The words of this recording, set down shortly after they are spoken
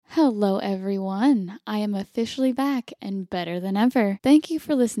Hello everyone, I am officially back and better than ever. Thank you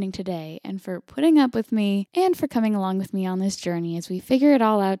for listening today and for putting up with me and for coming along with me on this journey as we figure it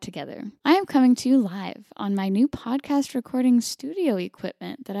all out together. I am coming to you live on my new podcast recording studio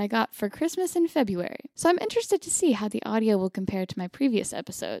equipment that I got for Christmas in February. So I'm interested to see how the audio will compare to my previous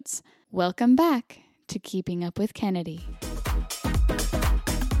episodes. Welcome back to Keeping Up with Kennedy.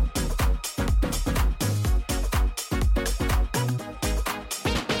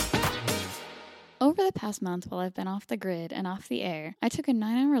 Over the past month, while I've been off the grid and off the air, I took a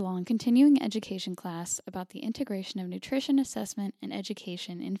 9-hour-long continuing education class about the integration of nutrition assessment and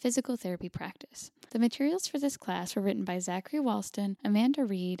education in physical therapy practice. The materials for this class were written by Zachary Walston, Amanda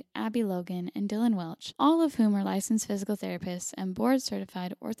Reed, Abby Logan, and Dylan Welch, all of whom are licensed physical therapists and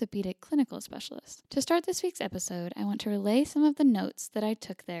board-certified orthopedic clinical specialists. To start this week's episode, I want to relay some of the notes that I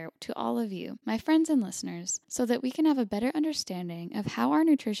took there to all of you, my friends and listeners, so that we can have a better understanding of how our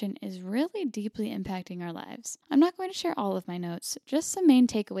nutrition is really deeply impacting our lives. I'm not going to share all of my notes, just some main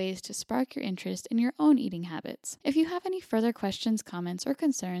takeaways to spark your interest in your own eating habits. If you have any further questions, comments, or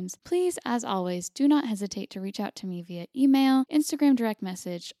concerns, please, as always, do not hesitate to reach out to me via email, Instagram direct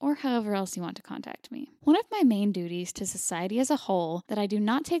message, or however else you want to contact me. One of my main duties to society as a whole that I do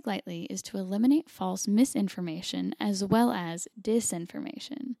not take lightly is to eliminate false misinformation as well as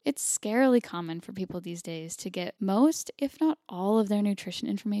disinformation. It's scarily common for people these days to get most, if not all, of their nutrition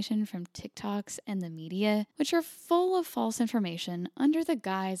information from TikToks and the media, which are full of false information under the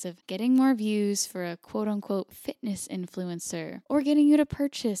guise of getting more views for a quote-unquote fitness influencer, or getting you to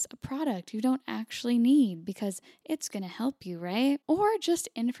purchase a product you don't actually need because it's going to help you, right? Or just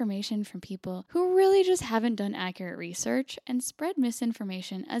information from people who really just haven't done accurate research and spread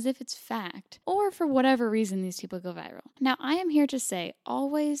misinformation as if it's fact, or for whatever reason these people go viral. Now, I am here to say,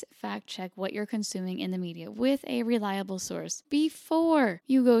 always fact check what you're consuming in the media with a reliable source before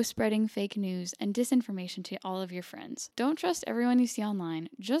you go spreading fake news and disinformation to all of your friends. Don't trust everyone you see online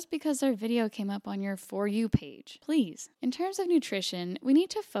just because their video came up on your For You page. Please. In terms of nutrition, we need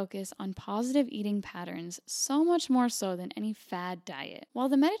to focus on positive eating patterns so much more so than any fad diet. While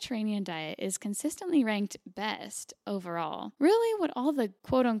the Mediterranean diet is consistently ranked best overall, really what all the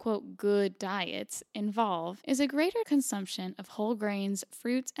quote-unquote good diets involve is a greater consumption of whole grains,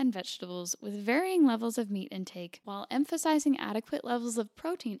 fruits, and vegetables with varying levels of meat intake while emphasizing adequate levels of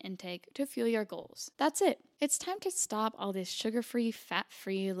protein intake to fuel your goals. That's it. It's time to stop all this sugar-free,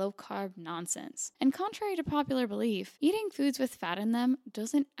 fat-free, low-carb nonsense. And contrary to popular belief, eating foods with fat in them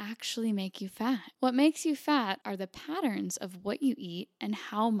doesn't actually make you fat. What makes you fat are the patterns of what you eat and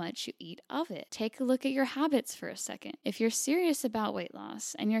how much you eat of it. Take a look at your habits for a second. If you're serious about weight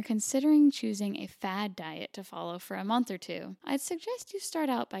loss and you're considering choosing a fad diet to follow for a month or two, I'd suggest you start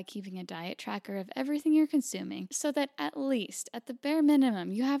out by keeping a diet tracker of everything you're consuming so that at least, at the bare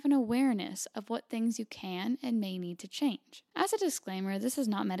minimum, you have an awareness of what things you can and may need to change. As a disclaimer, this is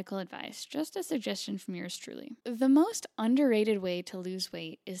not medical advice, just a suggestion from yours truly. The most underrated way to lose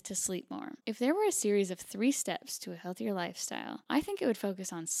weight is to sleep more. If there were a series of 3 steps to a healthier lifestyle, I think it would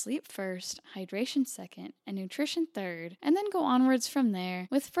focus on sleep first, hydration second, and nutrition third, and then go onwards from there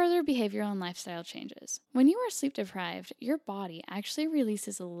with further behavioral and lifestyle changes. When you are sleep deprived, your body actually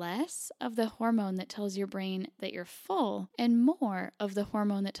releases less of the hormone that tells your brain that you're full and more of the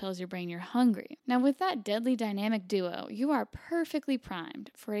hormone that tells your brain you're hungry. Now, with that deadly dynamic duo, you are perfectly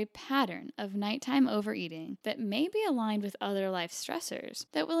primed for a pattern of nighttime overeating that may be aligned with other life stressors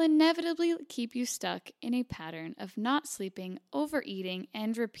that will inevitably keep you stuck in a pattern of not sleeping, overeating,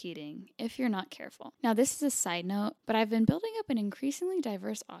 and repeating if you're not careful. Now, this is a side note, but I've been building up an increasingly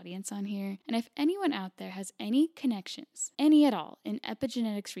diverse audience on here, and if anyone out there has any connections, any at all, in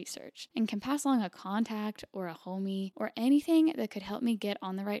epigenetics research, and can pass along a contact or a homie or anything that could help me get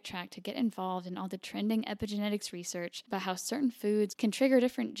on the right track to get involved in all the trending epigenetics research about how certain foods can trigger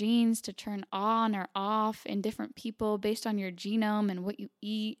different genes to turn on or off in different people based on your genome and what you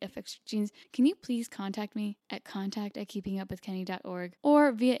eat affects your genes, can you please contact me at contact@keepingupwithkenny.org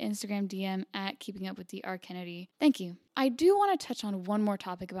or via Instagram DM at keepingupwithdrkennedy. Thank you. I do want to touch on one more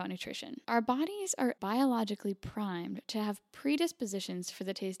topic about nutrition. Our bodies are biologically primed to have predispositions for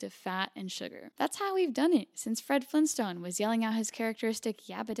the taste of fat and sugar. That's how we've done it since Fred Flintstone was yelling out his characteristic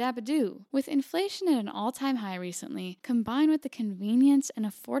yabba dabba doo. With inflation at an all-time high recently, combined with the convenience and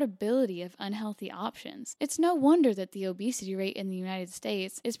affordability of unhealthy options, it's no wonder that the obesity rate in the United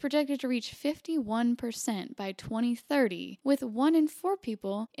States is projected to reach 51% by 2030, with 1 in 4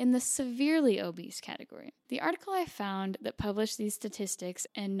 people in the severely obese category. The article I found ultrasound that published these statistics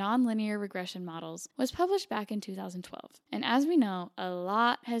and nonlinear regression models was published back in 2012. And as we know, a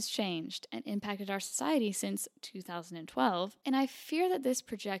lot has changed and impacted our society since 2012, and I fear that this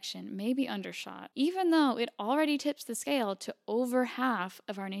projection may be undershot, even though it already tips the scale to over half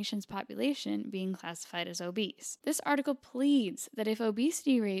of our nation's population being classified as obese. This article pleads that if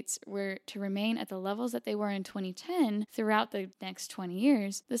obesity rates were to remain at the levels that they were in 2010 throughout the next 20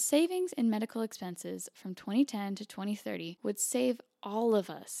 years, the savings in medical expenses from 2010 to 2030 would save all of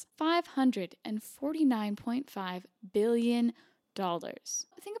us $549.5 billion.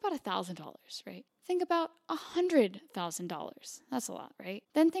 Think about $1,000, right? Think about $100,000. That's a lot, right?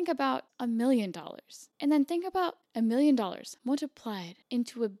 Then think about $1 million. And then think about $1 million multiplied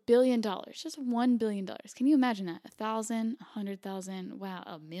into $1 billion. Just $1 billion. Can you imagine that? 1,000, 100,000, wow,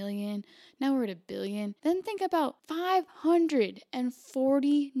 1 million. Now we're at 1 billion. Then think about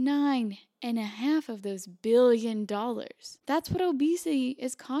 549 and a half of those $1 billion. That's what obesity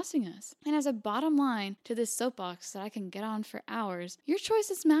is costing us. And as a bottom line to this soapbox that I can get on for hours, your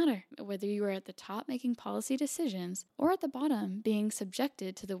choices matter. Whether you are at the top making policy decisions or at the bottom being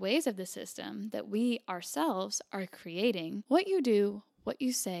subjected to the ways of the system that we ourselves are creating, what you do, what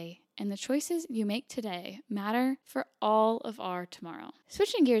you say, and the choices you make today matter for all of our tomorrow.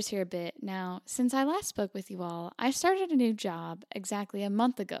 Switching gears here a bit, now, since I last spoke with you all, I started a new job exactly a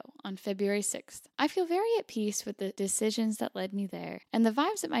month ago on February 6th. I feel very at peace with the decisions that led me there, and the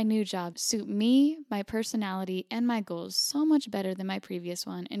vibes at my new job suit me, my personality, and my goals so much better than my previous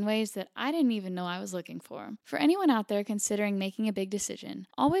one in ways that I didn't even know I was looking for. For anyone out there considering making a big decision,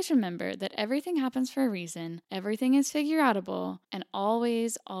 always remember that everything happens for a reason, everything is figure-outable, and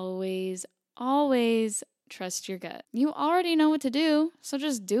always trust your gut. You already know what to do, so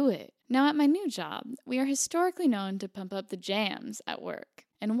just do it. Now, at my new job, we are historically known to pump up the jams at work.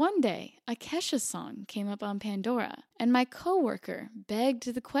 And one day, a Kesha song came up on Pandora, and my coworker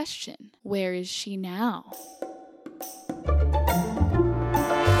begged the question, where is she now?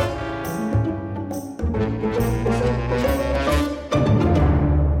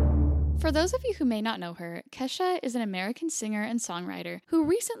 For those of you who may not know her, Kesha is an American singer and songwriter who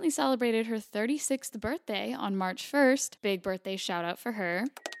recently celebrated her 36th birthday on March 1st. Big birthday shout out for her.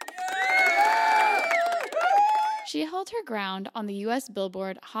 She held her ground on the US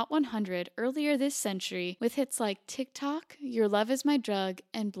Billboard Hot 100 earlier this century with hits like TikTok, Your Love Is My Drug,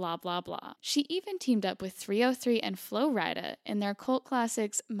 and Blah Blah Blah. She even teamed up with 303 and Flo Rida in their cult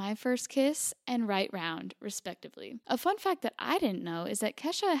classics My First Kiss and Right Round, respectively. A fun fact that I didn't know is that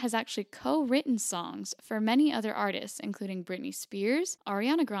Kesha has actually co-written songs for many other artists, including Britney Spears,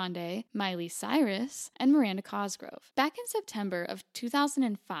 Ariana Grande, Miley Cyrus, and Miranda Cosgrove. Back in September of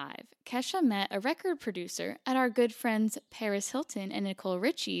 2005, Kesha met a record producer at our good friends Paris Hilton and Nicole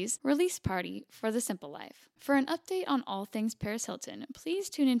Richie's release party for The Simple Life. For an update on all things Paris Hilton, please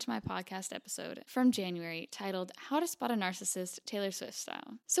tune into my podcast episode from January titled How to Spot a Narcissist Taylor Swift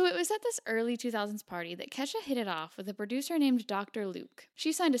Style. So it was at this early 2000s party that Kesha hit it off with a producer named Dr. Luke.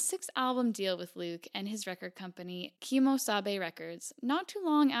 She signed a 6-album deal with Luke and his record company, Kimosabe Records, not too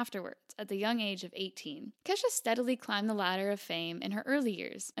long afterwards, at the young age of 18. Kesha steadily climbed the ladder of fame in her early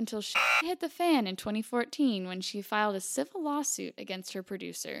years until she hit the fan in 2014 when she filed a civil lawsuit against her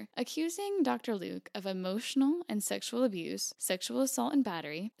producer, accusing Dr. Luke of emotional and sexual abuse, sexual assault and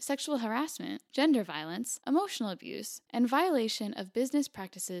battery, sexual harassment, gender violence, emotional abuse, and violation of business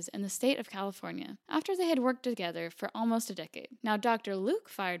practices in the state of California after they had worked together for almost a decade. Now, Dr. Luke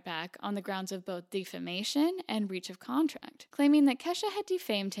fired back on the grounds of both defamation and breach of contract, claiming that Kesha had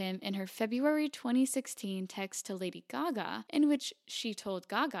defamed him in her February 2016 text to Lady Gaga, in which she told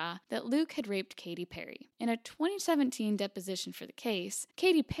Gaga that Luke had raped Katy Perry. In a 2017 deposition for the case,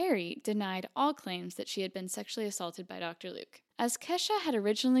 Katy Perry denied all claims that she had been sexually assaulted by Dr. Luke. As Kesha had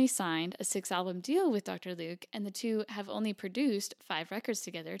originally signed a 6-album deal with Dr. Luke, and the two have only produced 5 records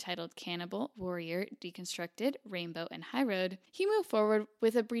together titled Cannibal, Warrior, Deconstructed, Rainbow, and High Road, he moved forward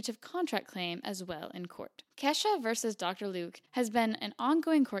with a breach of contract claim as well in court. Kesha versus Dr. Luke has been an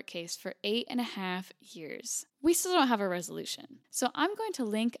ongoing court case for 8.5 years. We still don't have a resolution, so I'm going to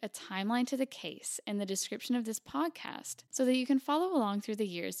link a timeline to the case in the description of this podcast so that you can follow along through the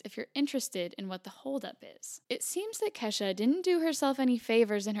years if you're interested in what the holdup is. It seems that Kesha didn't do herself any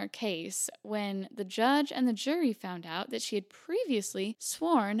favors in her case when the judge and the jury found out that she had previously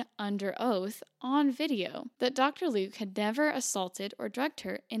sworn under oath on video that Dr. Luke had never assaulted or drugged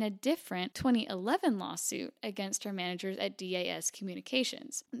her in a different 2011 lawsuit against her managers at DAS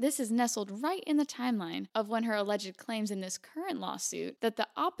Communications. This is nestled right in the timeline of when her her alleged claims in this current lawsuit that the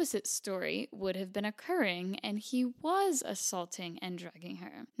opposite story would have been occurring and he was assaulting and drugging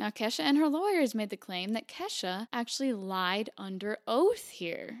her. Now, Kesha and her lawyers made the claim that Kesha actually lied under oath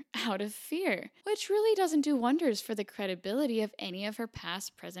here, out of fear, which really doesn't do wonders for the credibility of any of her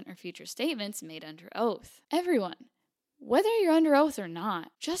past, present, or future statements made under oath. Everyone, whether you're under oath or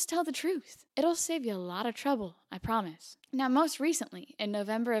not, just tell the truth. It'll save you a lot of trouble, I promise. Now, most recently, in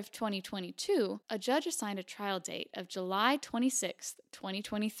November of 2022, a judge assigned a trial date of July 26th,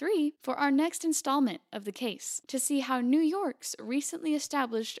 2023 for our next installment of the case to see how New York's recently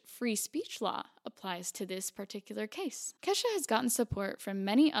established free speech law applies to this particular case. Kesha has gotten support from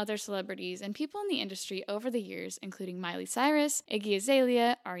many other celebrities and people in the industry over the years, including Miley Cyrus, Iggy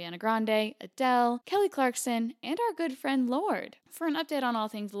Azalea, Ariana Grande, Adele, Kelly Clarkson, and our good friend Lorde. For an update on all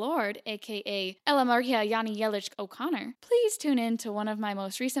things Lorde, aka Ella Maria Yanni Yelich O'Connor, please tune in to one of my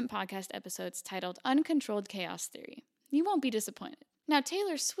most recent podcast episodes titled Uncontrolled Chaos Theory. You won't be disappointed. Now,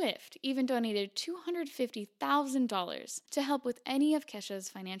 Taylor Swift even donated $250,000 to help with any of Kesha's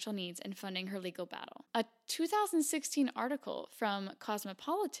financial needs in funding her legal battle. A 2016 article from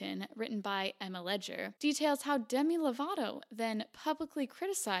Cosmopolitan, written by Emma Ledger, details how Demi Lovato then publicly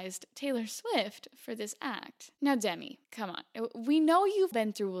criticized Taylor Swift for this act. Now, Demi, come on. We know you've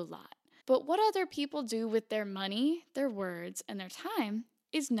been through a lot, but what other people do with their money, their words, and their time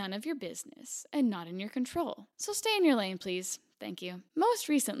is none of your business and not in your control. So stay in your lane, please. Thank you. Most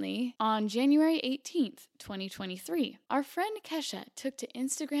recently, on January 18th, 2023, our friend Kesha took to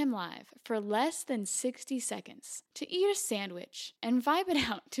Instagram Live for less than 60 seconds to eat a sandwich and vibe it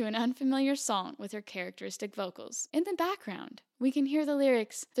out to an unfamiliar song with her characteristic vocals. In the background, we can hear the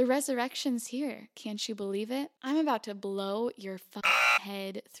lyrics, "The resurrection's here, can't you believe it? I'm about to blow your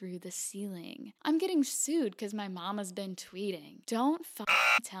head through the ceiling. I'm getting sued because my mama's been tweeting. Don't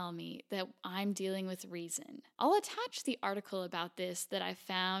tell me that I'm dealing with reason." I'll attach the article about this that I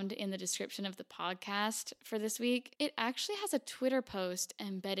found in the description of the podcast for this week. It actually has a Twitter post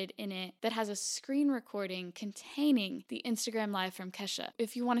embedded in it that has a screen recording containing the Instagram Live from Kesha.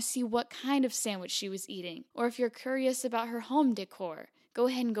 If you want to see what kind of sandwich she was eating, or if you're curious about her home decor, go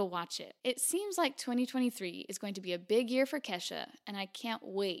ahead and go watch it. It seems like 2023 is going to be a big year for Kesha, and I can't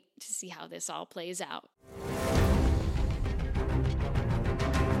wait to see how this all plays out.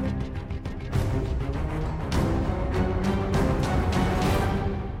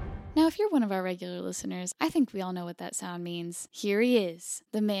 Now, if you're one of our regular listeners, I think we all know what that sound means. Here he is,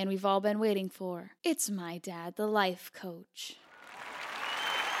 the man we've all been waiting for. It's my dad, the life coach.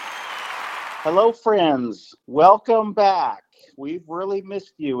 Hello, friends. Welcome back. We've really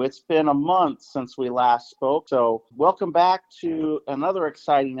missed you. It's been a month since we last spoke, so welcome back to another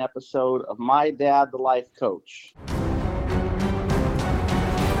exciting episode of My Dad, the Life Coach.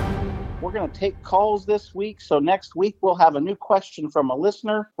 We're going to take calls this week, so next week we'll have a new question from a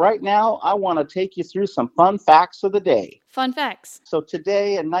listener. Right now, I want to take you through some fun facts of the day. Fun facts. So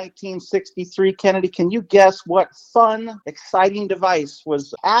today in 1963, Kennedy, can you guess what fun, exciting device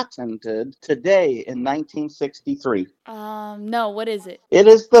was patented today in 1963? No, what is it? It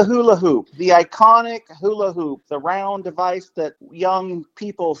is the hula hoop, the iconic hula hoop, the round device that young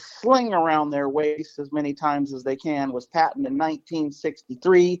people sling around their waist as many times as they can, was patented in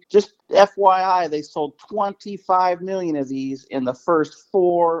 1963. Just FYI, they sold 25 million of these in the first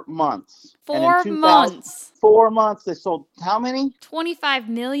 4 months. 4 months. 4 months, they sold how many? 25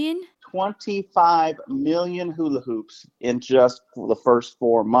 million? 25 million hula hoops in just the first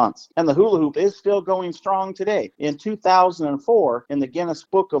 4 months. And the hula hoop is still going strong today. In 2004, in the Guinness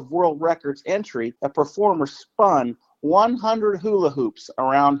Book of World Records entry, a performer spun 100 hula hoops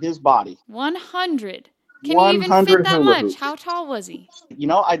around his body. 100? Can you even fit that much? Hoops. How tall was he? You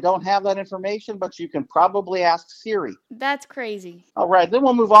know, I don't have that information, but you can probably ask Siri. That's crazy. All right, then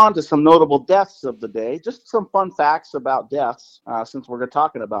we'll move on to some notable deaths of the day. Just some fun facts about deaths, since we're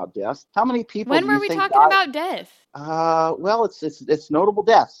talking about deaths. How many people When were we talking about death? Well, it's notable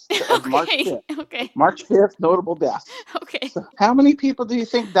deaths. Okay. March 5th. Okay. March 5th, notable deaths. Okay. So how many people do you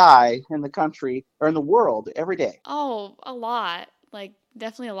think die in the country or in the world every day? Oh, a lot. Like,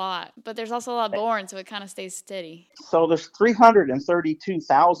 definitely a lot. But there's also a lot born, so it kind of stays steady. So there's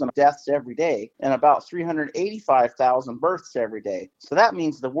 332,000 deaths every day and about 385,000 births every day. So that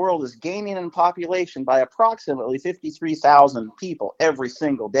means the world is gaining in population by approximately 53,000 people every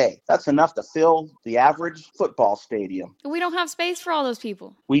single day. That's enough to fill the average football stadium. We don't have space for all those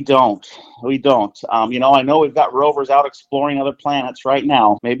people. We don't. I know we've got rovers out exploring other planets right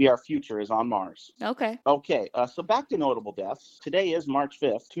now. Maybe our future is on Mars. Okay. Okay, so back to notable deaths. Today is March March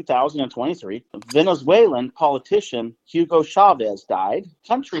 5th, 2023, Venezuelan politician Hugo Chavez died.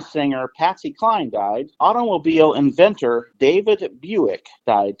 Country singer Patsy Cline died. Automobile inventor David Buick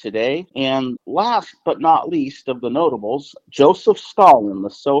died today. And last but not least of the notables, Joseph Stalin, the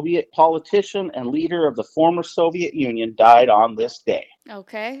Soviet politician and leader of the former Soviet Union, died on this day.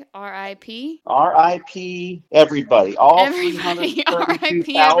 Okay, R.I.P. R.I.P. everybody. All Everybody,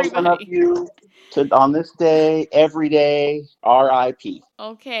 332,000 of everybody. you on this day, every day, R.I.P.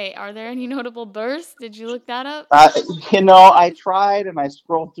 Okay, are there any notable births? Did you look that up? I tried and I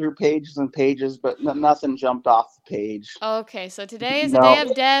scrolled through pages and pages, but nothing jumped off the page. Okay, so today is a No. day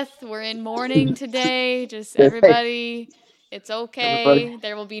of death. We're in mourning today. Just everybody, it's okay. Everybody.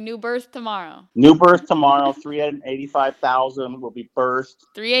 There will be new birth tomorrow. New birth tomorrow. 385,000 will be birthed.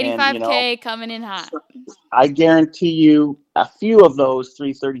 385K coming in hot. I guarantee you a few of those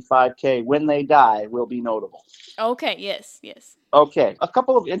 335K, when they die, will be notable. Okay, yes. Okay, a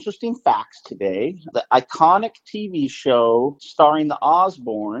couple of interesting facts today. The iconic TV show starring the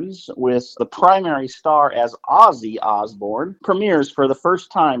Osbournes, with the primary star as Ozzy Osbourne, premieres for the first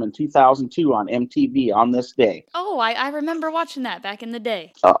time in 2002 on MTV on this day. Oh, I remember watching that back in the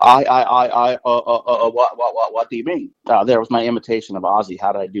day. What do you mean? There was my imitation of Ozzy.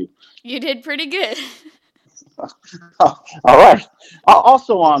 How did I do? You did pretty good. All right.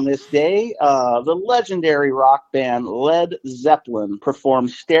 Also on this day, the legendary rock band Led Zeppelin performed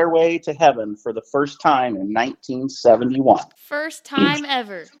Stairway to Heaven for the first time in 1971. First time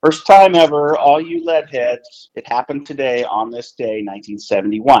ever. First time ever, all you Leadheads. It happened today on this day,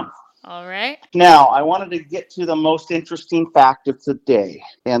 1971. All right. Now, I wanted to get to the most interesting fact of the day,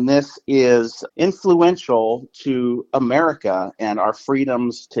 and this is influential to America and our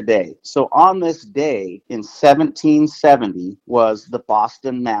freedoms today. So on this day in 1770 was the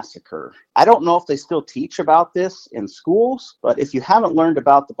Boston Massacre. I don't know if they still teach about this in schools, but if you haven't learned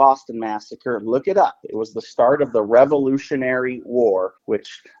about the Boston Massacre, look it up. It was the start of the Revolutionary War,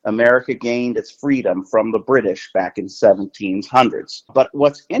 which America gained its freedom from the British back in 1700s. But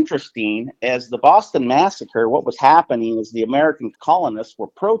what's interesting is the Boston Massacre, what was happening is the American colonists were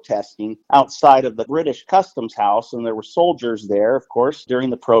protesting outside of the British Customs House, and there were soldiers there, of course, during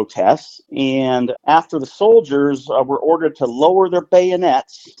the protests. And after the soldiers were ordered to lower their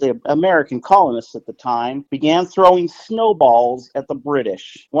bayonets, the American colonists at the time began throwing snowballs at the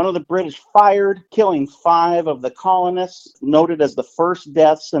British. One of the British fired, killing 5 of the colonists, noted as the first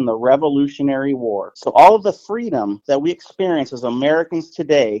deaths in the Revolutionary War. So all of the freedom that we experience as Americans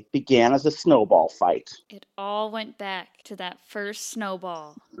today began as a snowball fight. It all went back to that first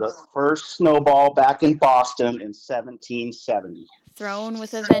snowball. The first snowball back in Boston in 1770. Thrown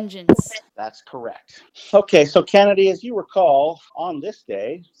with a vengeance. That's correct. Okay, so Kennedy, as you recall, on this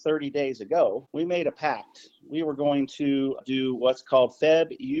day, 30 days ago, we made a pact. We were going to do what's called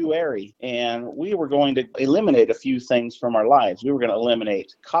February, and we were going to eliminate a few things from our lives. We were going to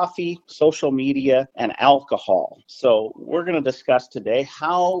eliminate coffee, social media, and alcohol. So we're going to discuss today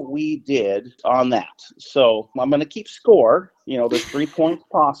how we did on that. So I'm going to keep score. There's 3 points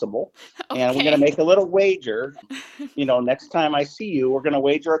possible. Okay. And we're going to make a little wager. Next time I see you, we're going to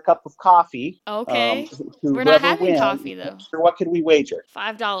wager a cup of coffee. Okay. We're not having coffee, though. What could we wager?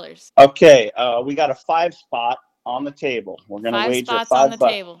 $5. Okay. We got a 5 spot on the table. We're going to wager $5. On the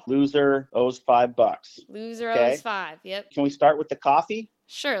table. Loser owes $5. Loser owes $5. Yep. Can we start with the coffee?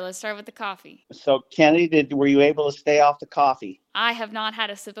 Sure, let's start with the coffee. So, Kennedy, were you able to stay off the coffee? I have not had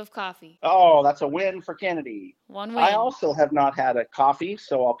a sip of coffee. Oh, that's a win for Kennedy. 1 win. I also have not had a coffee,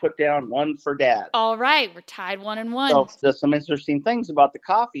 so I'll put down 1 for Dad. All right, we're tied 1-1. So there's some interesting things about the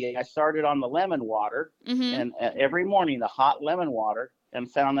coffee. I started on the lemon water, and every morning the hot lemon water,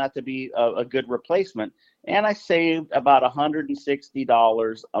 and found that to be a good replacement. And I saved about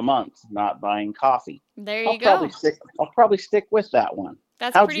 $160 a month not buying coffee. There you go. I'll probably stick with that one.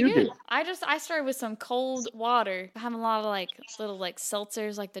 That's How'd pretty you good. do? I started with some cold water. I have a lot of little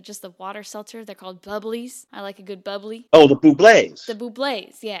seltzers, just the water seltzer. They're called bubblies. I like a good bubbly. Oh, the Bublés. The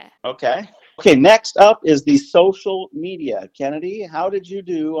Bublés, yeah. Okay, next up is the social media. Kennedy, how did you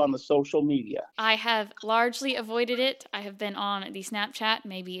do on the social media? I have largely avoided it. I have been on the Snapchat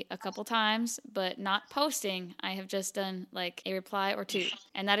maybe a couple times, but not posting. I have just done a reply or 2,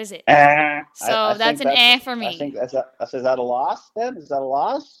 and that is it. So that's an for me. I think is that a loss then? Is that a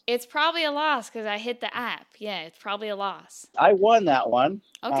loss? It's probably a loss because I hit the app. Yeah, it's probably a loss. I won that one.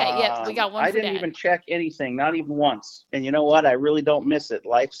 Okay, yep, we got 1 for Dad. I didn't even check anything, not even once. And you know what? I really don't miss it.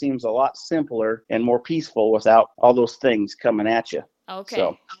 Life seems a lot simpler and more peaceful without all those things coming at you. Okay.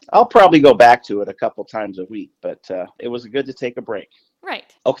 So I'll probably go back to it a couple times a week, but it was good to take a break.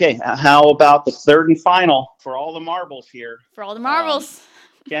 Right. Okay, how about the third and final for all the marbles here? For all the marbles.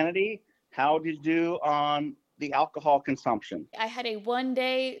 Kennedy, how did you do on the alcohol consumption? I had a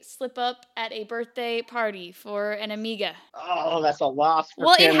 1-day slip up at a birthday party for an amiga. Oh, that's a loss for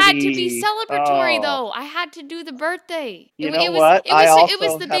Well, Kennedy. it had to be celebratory, though. I had to do the birthday. You know what? I also it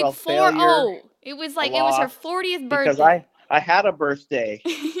was the had big a failure, 4-0. It was like, it was her 40th birthday. Because I had a birthday.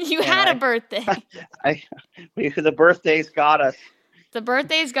 You had a birthday. The birthdays got us. The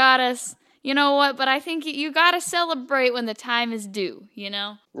birthdays got us. You know what? But I think you got to celebrate when the time is due, you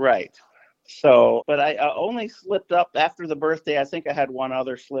know? Right. So, but I only slipped up after the birthday. I think I had one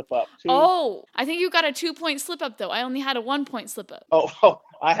other slip up too. Oh, I think you got a 2-point slip up, though. I only had a 1-point slip up. Oh,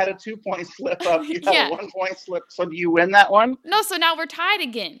 I had a 2-point slip up. You had Yeah. a 1-point slip. So do you win that one? No, so now we're tied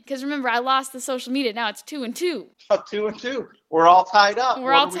again. Because remember, I lost the social media. Now it's 2-2. 2-2. We're all tied up.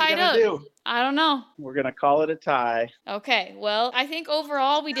 We're all tied up. What are we going to do? I don't know. We're going to call it a tie. Okay, well, I think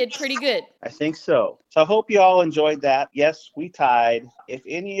overall we did pretty good. I think so. So I hope you all enjoyed that. Yes, we tied. If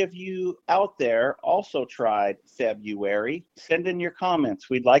any of you out there also tried February, send in your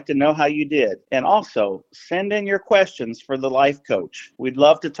comments. We'd like to know how you did. And also, send in your questions for the life coach. We'd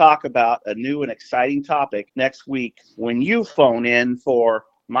love to talk about a new and exciting topic next week when you phone in for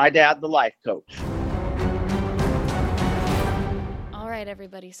My Dad, the Life Coach. All right,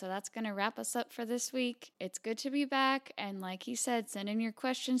 everybody. So that's going to wrap us up for this week. It's good to be back. And like he said, send in your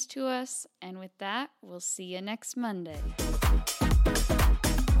questions to us. And with that, we'll see you next Monday.